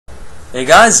Hey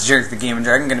guys, Jarek the Game and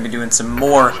Dragon. I'm going to be doing some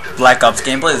more Black Ops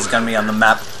gameplay. This is going to be on the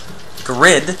map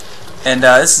Grid, and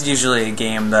this is usually a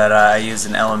game that I use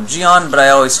an LMG on, but I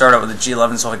always start out with a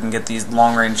G11 so I can get these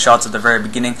long-range shots at the very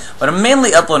beginning. But I'm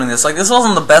mainly uploading this. Like, this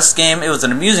wasn't the best game. It was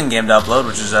an amusing game to upload,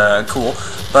 which is cool.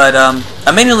 But I'm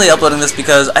mainly uploading this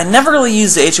because I never really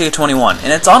used the HK21,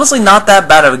 and it's honestly not that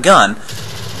bad of a gun,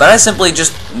 but I simply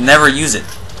just never use it.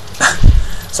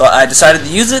 So I decided to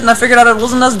use it, and I figured out it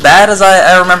wasn't as bad as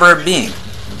I remember it being.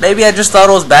 Maybe I just thought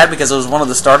it was bad because it was one of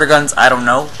the starter guns, I don't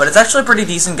know. But it's actually a pretty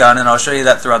decent gun, and I'll show you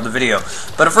that throughout the video.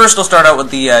 But at first, I'll start out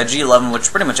with the G11,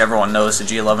 which pretty much everyone knows the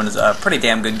G11 is a pretty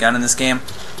damn good gun in this game.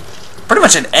 Pretty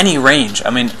much at any range. I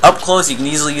mean, up close, you can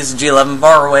easily use the G11.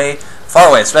 Far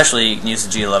away especially, you can use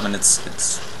the G11.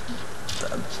 It's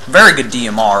a very good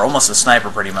DMR, almost a sniper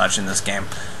pretty much in this game.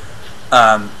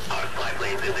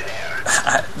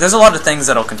 There's a lot of things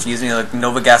that'll confuse me, like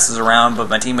Nova Gas is around, but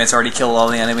my teammates already killed all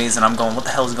the enemies, and I'm going, what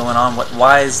the hell is going on?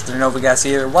 Why is there Nova Gas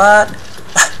here? What?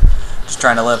 Just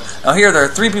trying to live. Now here, there are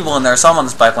 3 people in there. I saw them on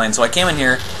the spy plane, so I came in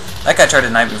here. That guy tried to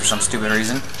knife me for some stupid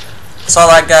reason. Saw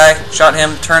that guy, shot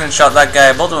him, turned and shot that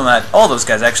guy. Both of them had, all those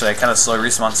guys actually, I kind of slow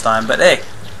response time, but hey,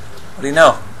 what do you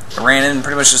know? I ran in and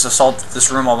pretty much just assaulted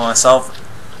this room all by myself,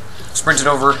 sprinted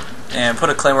over, and put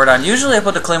a claymore down. Usually I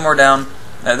put the claymore down.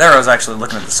 There I was actually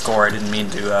looking at the score. I didn't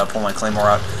mean to pull my claymore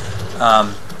out.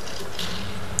 I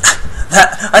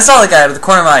saw the guy out of the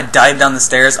corner of my eye dive down the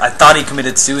stairs. I thought he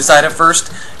committed suicide at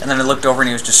first, and then I looked over and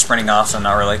he was just sprinting off, so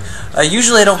not really.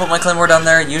 Usually I don't put my claymore down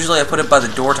there. Usually I put it by the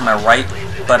door to my right,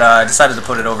 but I decided to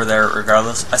put it over there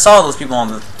regardless. I saw all those people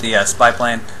on the spy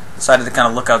plane. Decided to kind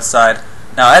of look outside.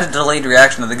 Now I had a delayed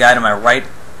reaction to the guy to my right.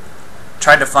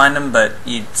 Tried to find him, but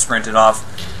he sprinted off.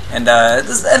 And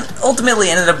this ultimately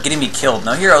ended up getting me killed.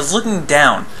 Now here, I was looking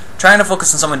down, trying to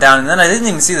focus on someone down, and then I didn't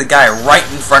even see the guy right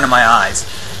in front of my eyes.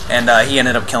 And he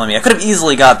ended up killing me. I could have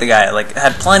easily got the guy, like,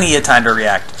 had plenty of time to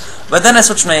react. But then I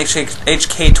switched to my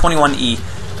HK21E,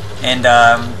 and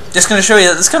just going to show you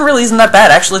that this gun really isn't that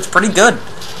bad. Actually, it's pretty good.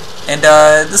 And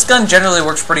this gun generally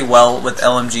works pretty well with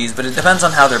LMGs, but it depends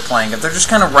on how they're playing. If they're just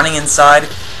kind of running inside,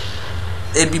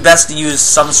 it'd be best to use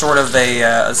some sort of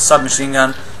a submachine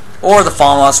gun, or the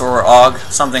FAMAS or AUG,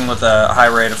 something with a high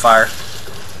rate of fire.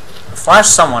 I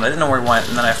flashed someone, I didn't know where he went,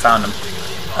 and then I found him.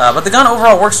 But the gun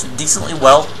overall works decently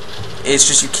well. It's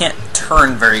just you can't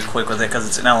turn very quick with it because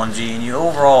it's an LMG, and you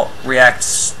overall react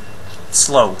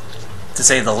slow, to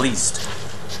say the least.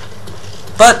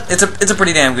 But it's a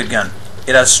pretty damn good gun.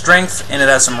 It has strength, and it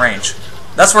has some range.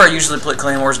 That's where I usually put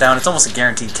claymores down. It's almost a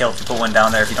guaranteed kill if you put one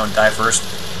down there if you don't die first.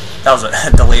 That was a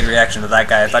delayed reaction to that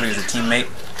guy. I thought he was a teammate.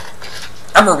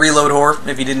 I'm a reload whore,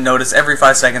 if you didn't notice. Every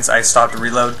 5 seconds I stopped to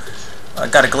reload.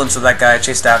 Got a glimpse of that guy,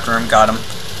 chased after him, got him.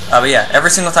 But yeah, every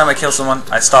single time I kill someone,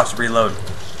 I stop to reload.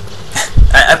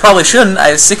 I probably shouldn't. I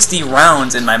have 60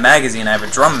 rounds in my magazine. I have a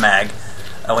drum mag,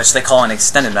 which they call an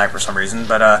extended mag for some reason.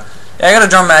 But yeah, I got a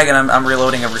drum mag, and I'm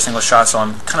reloading every single shot, so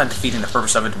I'm kind of defeating the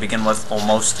purpose of it to begin with,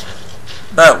 almost.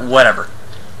 But whatever.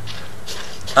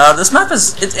 This map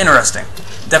it's interesting.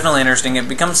 Definitely interesting. It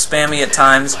becomes spammy at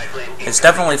times. It's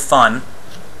definitely fun.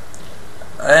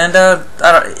 And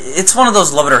it's one of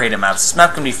those love it or hate it maps. This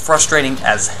map can be frustrating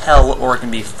as hell, or it can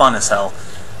be fun as hell.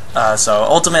 So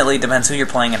ultimately, it depends who you're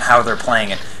playing and how they're playing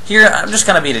it. Here, I'm just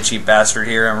kind of being a cheap bastard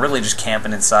here. I'm really just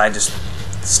camping inside, just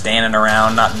standing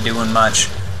around, not doing much.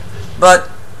 But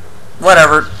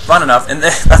whatever, fun enough. And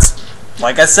that's,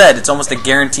 like I said, it's almost a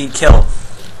guaranteed kill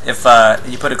if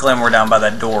you put a claymore down by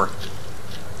that door.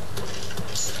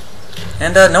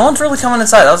 And no one's really coming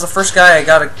inside. That was the first guy I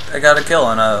got a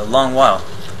kill in a long while.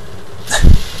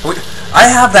 I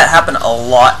have that happen a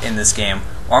lot in this game,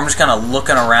 where I'm just kind of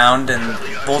looking around, and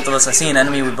both of us, I see an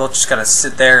enemy, we both just gotta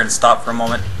sit there and stop for a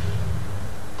moment,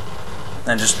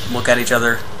 and just look at each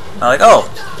other. I'm like, oh,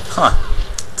 huh,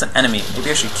 it's an enemy.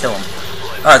 Maybe I should kill him.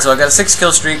 Alright, so I got a 6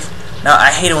 kill streak. Now, I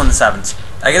hate it when this happens.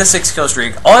 I get a 6 kill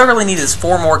streak. All I really need is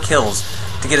 4 more kills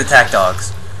to get attack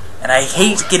dogs. And I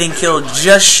hate getting killed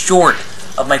just short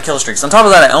of my kill streaks. On top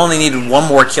of that, I only needed 1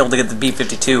 more kill to get the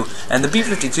B-52, and the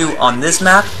B-52 on this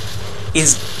map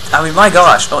is, I mean, my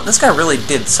gosh, oh, this guy really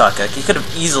did suck. Like, he could have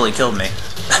easily killed me.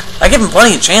 I gave him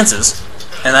plenty of chances,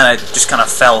 and then I just kind of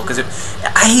fell, because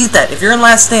I hate that. If you're in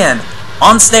last stand,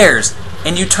 on stairs,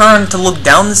 and you turn to look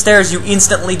down the stairs, you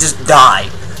instantly just die.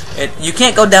 You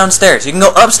can't go downstairs. You can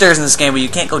go upstairs in this game, but you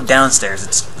can't go downstairs.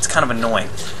 It's kind of annoying.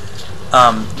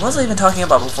 What was I even talking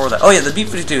about before that? Oh yeah, the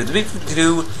B-52. The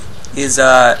B-52 is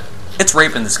it's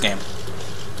rape in this game.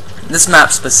 This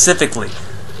map specifically,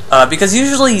 because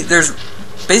usually there's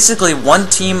basically one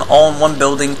team all in one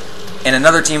building and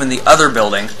another team in the other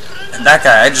building, And that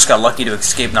guy, I just got lucky to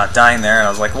escape not dying there, and I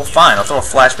was like, well, fine, I'll throw a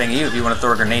flashbang at you if you want to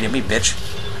throw a grenade at me, bitch.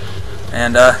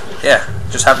 And, yeah,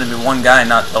 just happened to be one guy,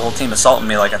 not the whole team assaulting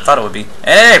me like I thought it would be.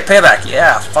 Hey, payback,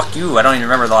 yeah, fuck you. I don't even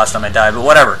remember the last time I died, but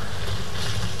whatever.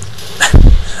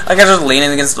 I got just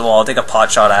leaning against the wall, take a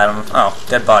pot shot at him. Oh,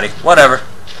 dead body. Whatever.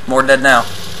 More dead now.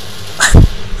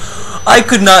 I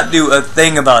could not do a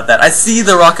thing about that. I see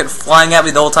the rocket flying at me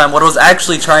the whole time. What I was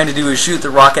actually trying to do is shoot the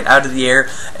rocket out of the air,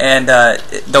 and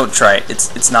don't try it.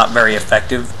 It's not very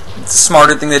effective. The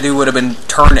smarter thing to do would have been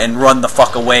turn and run the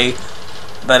fuck away,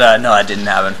 but no, that didn't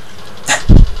happen.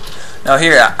 Now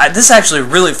here, this actually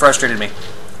really frustrated me.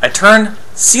 I turn,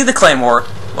 see the Claymore,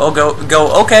 well,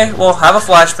 go. Okay, well, have a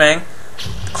flashbang.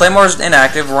 Claymore's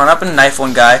inactive. Run up and knife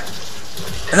one guy.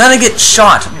 And then I get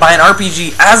shot by an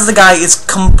RPG as the guy is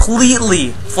completely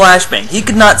flashbang. He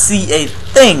could not see a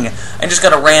thing. I just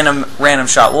got a random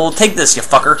shot. Well, take this, you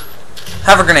fucker.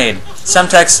 Have a grenade.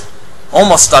 Semtex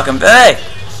almost stuck him. But hey,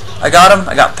 I got him.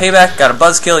 I got payback. Got a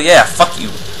buzzkill. Yeah, fuck you.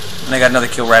 And I got another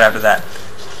kill right after that.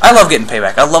 I love getting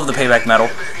payback. I love the payback medal.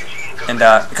 And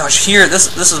gosh, here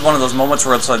this is one of those moments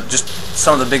where it's like just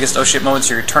some of the biggest oh shit moments.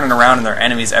 You're turning around and there are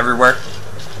enemies everywhere.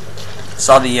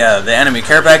 Saw the enemy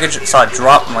care package, saw it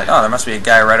drop. I'm like, oh, there must be a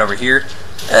guy right over here.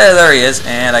 There he is,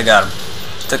 and I got him.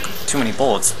 Took too many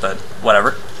bullets, but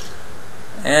whatever.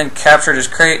 And captured his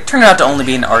crate. Turned out to only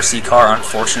be an RC car,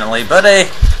 unfortunately, but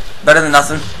hey, better than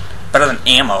nothing. Better than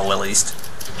ammo, at least.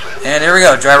 And here we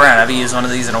go, drive around. I haven't used one of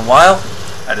these in a while.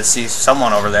 I just see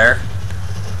someone over there.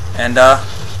 And,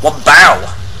 well,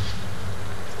 bow!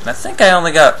 And I think I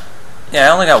only got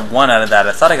one out of that.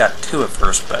 I thought I got two at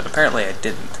first, but apparently I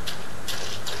didn't.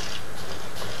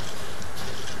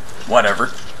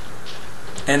 Whatever.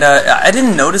 And I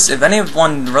didn't notice, if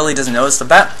anyone really doesn't notice,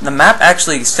 the map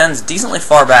actually extends decently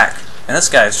far back, and this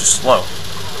guy is just slow.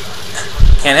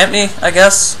 Can't hit me, I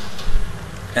guess.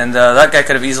 And that guy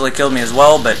could have easily killed me as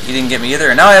well, but he didn't get me either.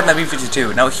 And now I have my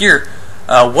B-52. Now here,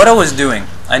 what I was doing,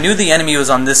 I knew the enemy was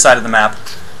on this side of the map,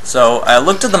 so I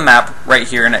looked at the map right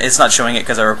here, and it's not showing it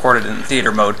because I recorded it in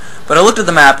theater mode, but I looked at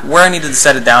the map where I needed to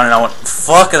set it down, and I went,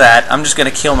 fuck that, I'm just going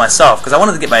to kill myself, because I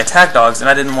wanted to get my attack dogs, and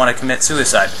I didn't want to commit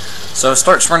suicide. So I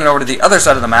start sprinting over to the other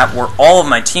side of the map, where all of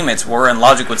my teammates were, and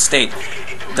logic would state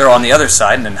they're on the other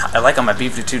side, and then I like how my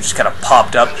B-52 just kind of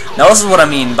popped up. Now this is what I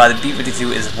mean by the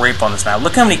B-52 is rape on this map.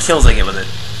 Look how many kills I get with it.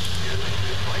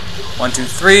 1, 2,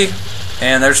 3...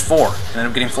 and there's 4. I ended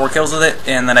up getting 4 kills with it,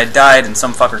 and then I died, and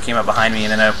some fucker came up behind me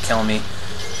and ended up killing me.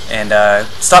 And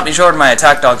stopped me short of my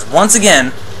attack dogs once again.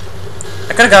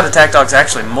 I could have got attack dogs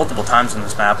actually multiple times on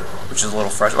this map, which is a little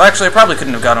frustrating. Well, actually, I probably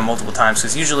couldn't have gotten them multiple times,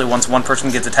 because usually once one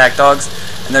person gets attack dogs,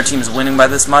 and their team is winning by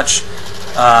this much,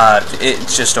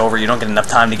 it's just over. You don't get enough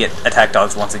time to get attack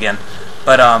dogs once again.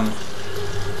 But,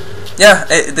 yeah,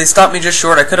 they stopped me just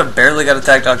short. I could have barely got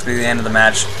attack dogs by the end of the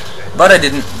match, but I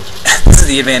didn't. This is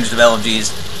the advantage of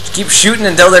LMGs. Just keep shooting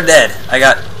until they're dead. I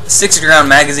got 60 round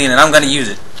magazine and I'm gonna use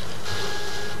it.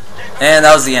 And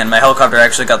that was the end. My helicopter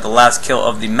actually got the last kill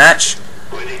of the match.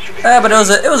 But it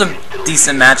was a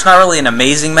decent match. Not really an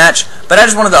amazing match, but I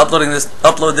just wanted to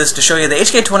upload this to show you the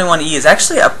HK21E is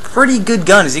actually a pretty good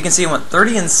gun. As you can see, it went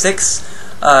 30 and 6.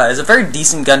 Is a very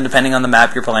decent gun depending on the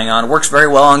map you're playing on. Works very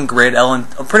well on grid.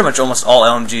 Pretty much almost all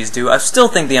LMGs do. I still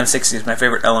think the M60 is my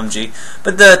favorite LMG,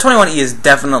 but the 21E is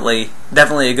definitely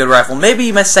a good rifle.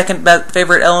 Maybe my second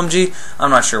favorite LMG. I'm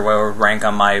not sure where it would rank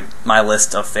on my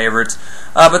list of favorites.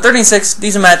 But 30 and 6,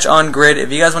 decent match on grid.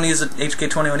 If you guys want to use the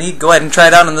HK21E, go ahead and try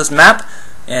it out on this map,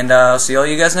 and I'll see all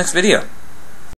you guys next video.